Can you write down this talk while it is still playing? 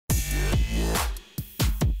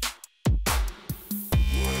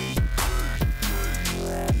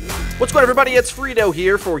What's going on, everybody? It's Frito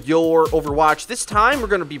here for Your Overwatch. This time we're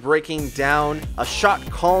going to be breaking down a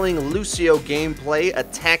shot-calling Lucio gameplay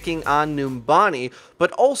attacking on Numbani,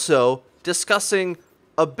 but also discussing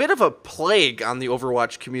a bit of a plague on the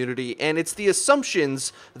Overwatch community, and it's the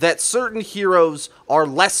assumptions that certain heroes are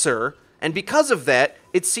lesser, and because of that,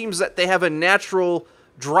 it seems that they have a natural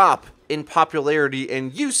drop in popularity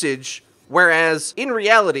and usage, whereas in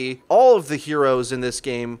reality, all of the heroes in this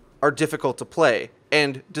game are difficult to play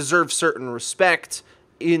and deserve certain respect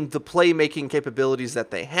in the playmaking capabilities that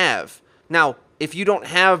they have. Now, if you don't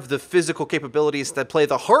have the physical capabilities that play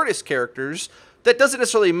the hardest characters, that doesn't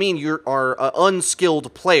necessarily mean you are an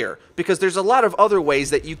unskilled player, because there's a lot of other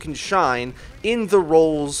ways that you can shine in the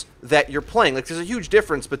roles that you're playing. Like, there's a huge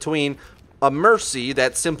difference between a Mercy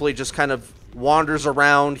that simply just kind of wanders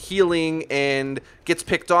around healing and gets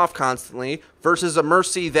picked off constantly, versus a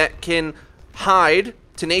Mercy that can hide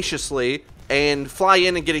tenaciously and fly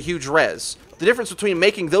in and get a huge res. The difference between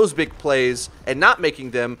making those big plays and not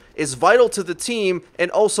making them is vital to the team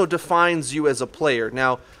and also defines you as a player.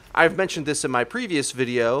 Now, I've mentioned this in my previous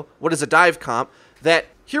video, What is a Dive Comp, that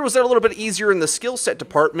heroes that are a little bit easier in the skill set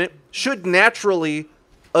department should naturally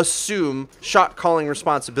assume shot calling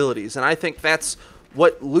responsibilities. And I think that's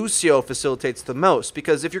what Lucio facilitates the most,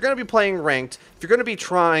 because if you're going to be playing ranked, if you're going to be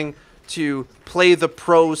trying to play the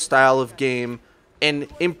pro style of game and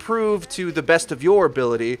improve to the best of your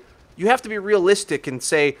ability, you have to be realistic and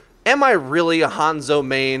say, am I really a Hanzo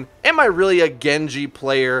main? Am I really a Genji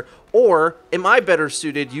player? Or am I better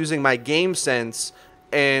suited using my game sense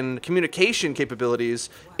and communication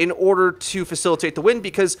capabilities in order to facilitate the win?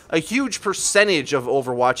 Because a huge percentage of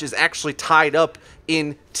Overwatch is actually tied up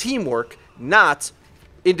in teamwork, not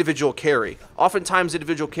individual carry. Oftentimes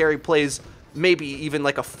individual carry plays maybe even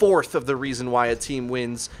like a fourth of the reason why a team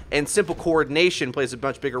wins, and simple coordination plays a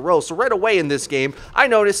much bigger role. So right away in this game, I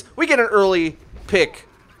notice we get an early pick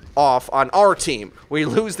off on our team. We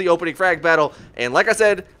lose the opening frag battle, and like I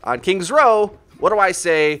said, on King's Row, what do I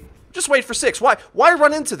say? Just wait for 6. Why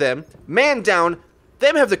run into them? Man down.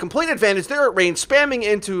 Them have the complete advantage. They're at range, spamming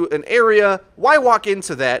into an area. Why walk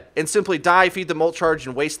into that and simply die, feed the molt charge,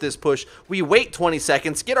 and waste this push? We wait 20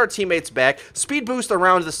 seconds, get our teammates back, speed boost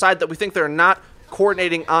around to the side that we think they're not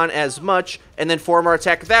coordinating on as much, and then form our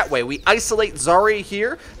attack that way. We isolate Zarya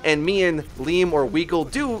here, and me and Liam or Weagle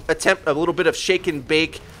do attempt a little bit of shake and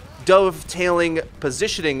bake, dovetailing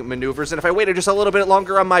positioning maneuvers, and if I waited just a little bit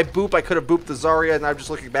longer on my boop, I could have booped the Zarya, and I'm just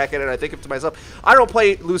looking back at it and I think to myself, I don't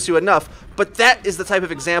play Lucio enough, but that is the type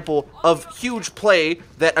of example of huge play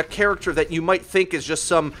that a character that you might think is just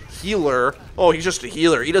some healer, oh, he's just a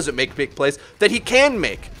healer, he doesn't make big plays, that he can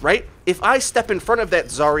make, right? If I step in front of that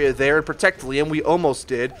Zarya there and protect Liam, we almost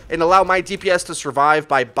did, and allow my DPS to survive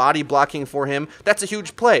by body blocking for him, that's a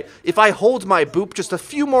huge play. If I hold my boop just a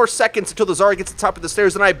few more seconds until the Zarya gets to the top of the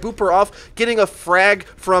stairs, and I boop her off, getting a frag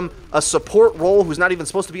from a support role who's not even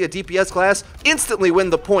supposed to be a DPS class, instantly win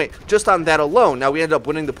the point just on that alone. Now, we ended up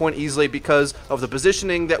winning the point easily because of the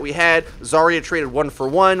positioning that we had. Zarya traded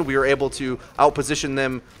 1-for-1. We were able to outposition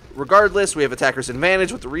them regardless. We have attacker's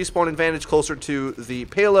advantage with the respawn advantage closer to the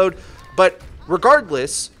payload, but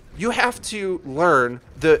regardless, you have to learn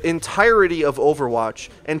the entirety of Overwatch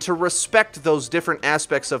and to respect those different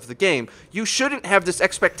aspects of the game. You shouldn't have this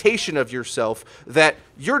expectation of yourself that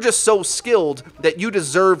you're just so skilled that you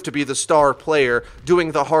deserve to be the star player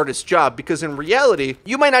doing the hardest job, because in reality,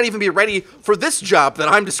 you might not even be ready for this job that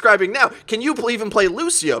I'm describing now. Can you even play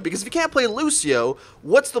Lucio? Because if you can't play Lucio,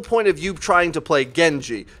 what's the point of you trying to play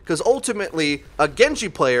Genji? Because ultimately, a Genji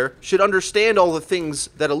player should understand all the things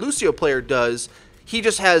that a Lucio player does. He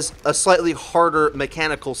just has a slightly harder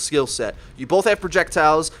mechanical skill set. You both have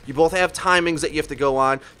projectiles, you both have timings that you have to go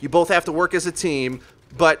on, you both have to work as a team,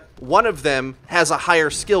 but one of them has a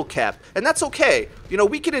higher skill cap, and that's okay. You know,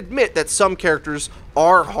 we can admit that some characters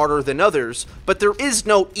are harder than others, but there is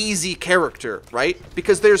no easy character, right?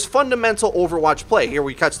 Because there's fundamental Overwatch play. Here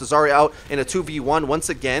we catch the Zarya out in a 2v1 once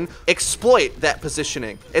again. Exploit that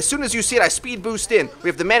positioning. As soon as you see it, I speed boost in. We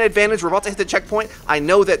have the man advantage. We're about to hit the checkpoint. I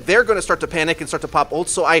know that they're going to start to panic and start to pop ults,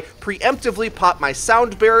 so I preemptively pop my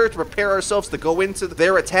sound barrier to prepare ourselves to go into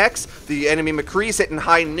their attacks. The enemy McCree's hitting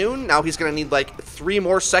high noon. Now he's going to need like 3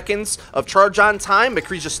 more seconds of charge on time.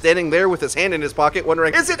 McCree's just standing there with his hand in his pocket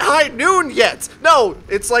wondering, is it high noon yet? No,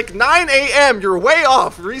 it's like 9 a.m. You're way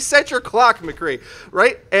off. Reset your clock, McCree,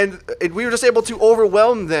 right? And we were just able to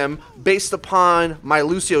overwhelm them based upon my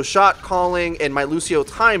Lucio shot calling and my Lucio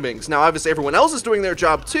timings. Now, obviously, everyone else is doing their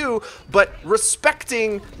job too, but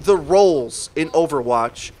respecting the roles in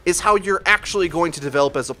Overwatch is how you're actually going to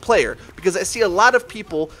develop as a player. Because I see a lot of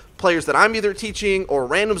people, players that I'm either teaching or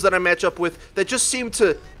randoms that I match up with, that just seem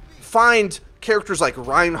to find characters like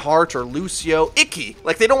Reinhardt or Lucio icky.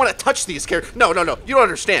 Like, they don't want to touch these characters. No, you don't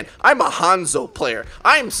understand. I'm a Hanzo player.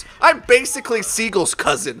 I'm basically Siegel's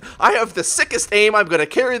cousin. I have the sickest aim. I'm gonna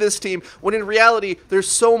carry this team, when in reality, there's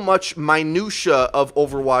so much minutia of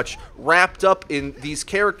Overwatch wrapped up in these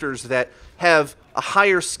characters that have a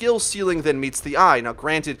higher skill ceiling than meets the eye. Now,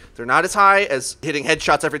 granted, they're not as high as hitting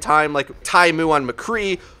headshots every time like Taimu on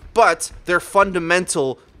McCree, but they're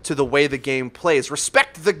fundamental to the way the game plays.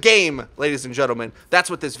 Respect the game, ladies and gentlemen. That's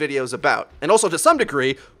what this video is about. And also, to some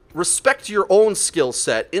degree, respect your own skill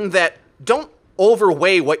set in that don't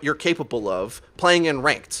overweigh what you're capable of playing in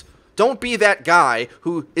ranked. Don't be that guy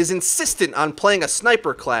who is insistent on playing a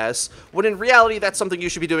sniper class when in reality that's something you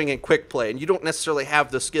should be doing in quick play and you don't necessarily have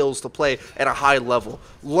the skills to play at a high level.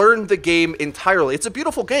 Learn the game entirely. It's a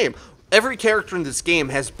beautiful game. Every character in this game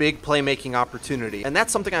has big playmaking opportunity, and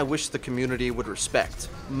that's something I wish the community would respect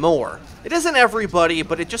more. It isn't everybody,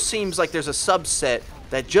 but it just seems like there's a subset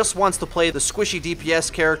that just wants to play the squishy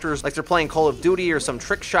DPS characters like they're playing Call of Duty or some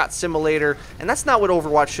trick shot simulator, and that's not what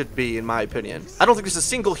Overwatch should be, in my opinion. I don't think there's a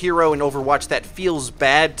single hero in Overwatch that feels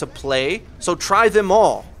bad to play, so try them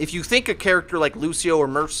all. If you think a character like Lucio or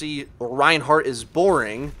Mercy or Reinhardt is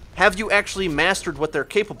boring, have you actually mastered what they're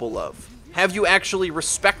capable of? Have you actually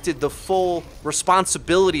respected the full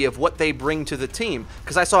responsibility of what they bring to the team?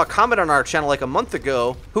 Because I saw a comment on our channel like a month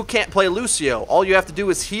ago, who can't play Lucio? All you have to do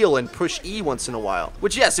is heal and push E once in a while.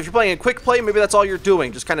 Which, yes, if you're playing a quick play, maybe that's all you're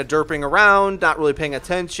doing. Just kind of derping around, not really paying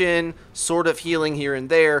attention, sort of healing here and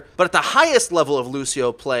there. But at the highest level of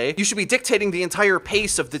Lucio play, you should be dictating the entire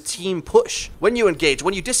pace of the team push. When you engage,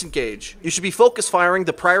 when you disengage. You should be focus firing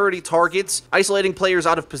the priority targets, isolating players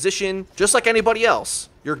out of position, just like anybody else.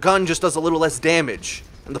 Your gun just does a little less damage.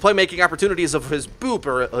 And the playmaking opportunities of his boop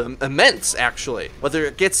are immense, actually. Whether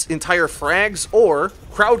it gets entire frags or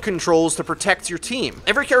crowd controls to protect your team.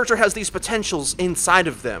 Every character has these potentials inside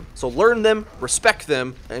of them. So learn them, respect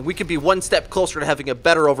them, and we could be one step closer to having a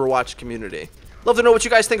better Overwatch community. Love to know what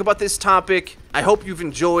you guys think about this topic. I hope you've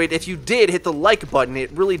enjoyed. If you did, hit the like button.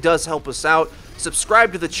 It really does help us out.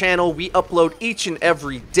 Subscribe to the channel. We upload each and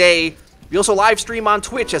every day. We also live stream on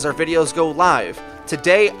Twitch as our videos go live.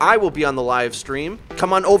 Today, I will be on the live stream.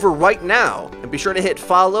 Come on over right now, and be sure to hit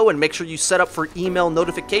follow and make sure you set up for email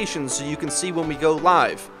notifications so you can see when we go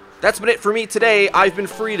live. That's been it for me today. I've been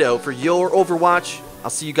Frito for Your Overwatch. I'll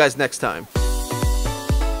see you guys next time.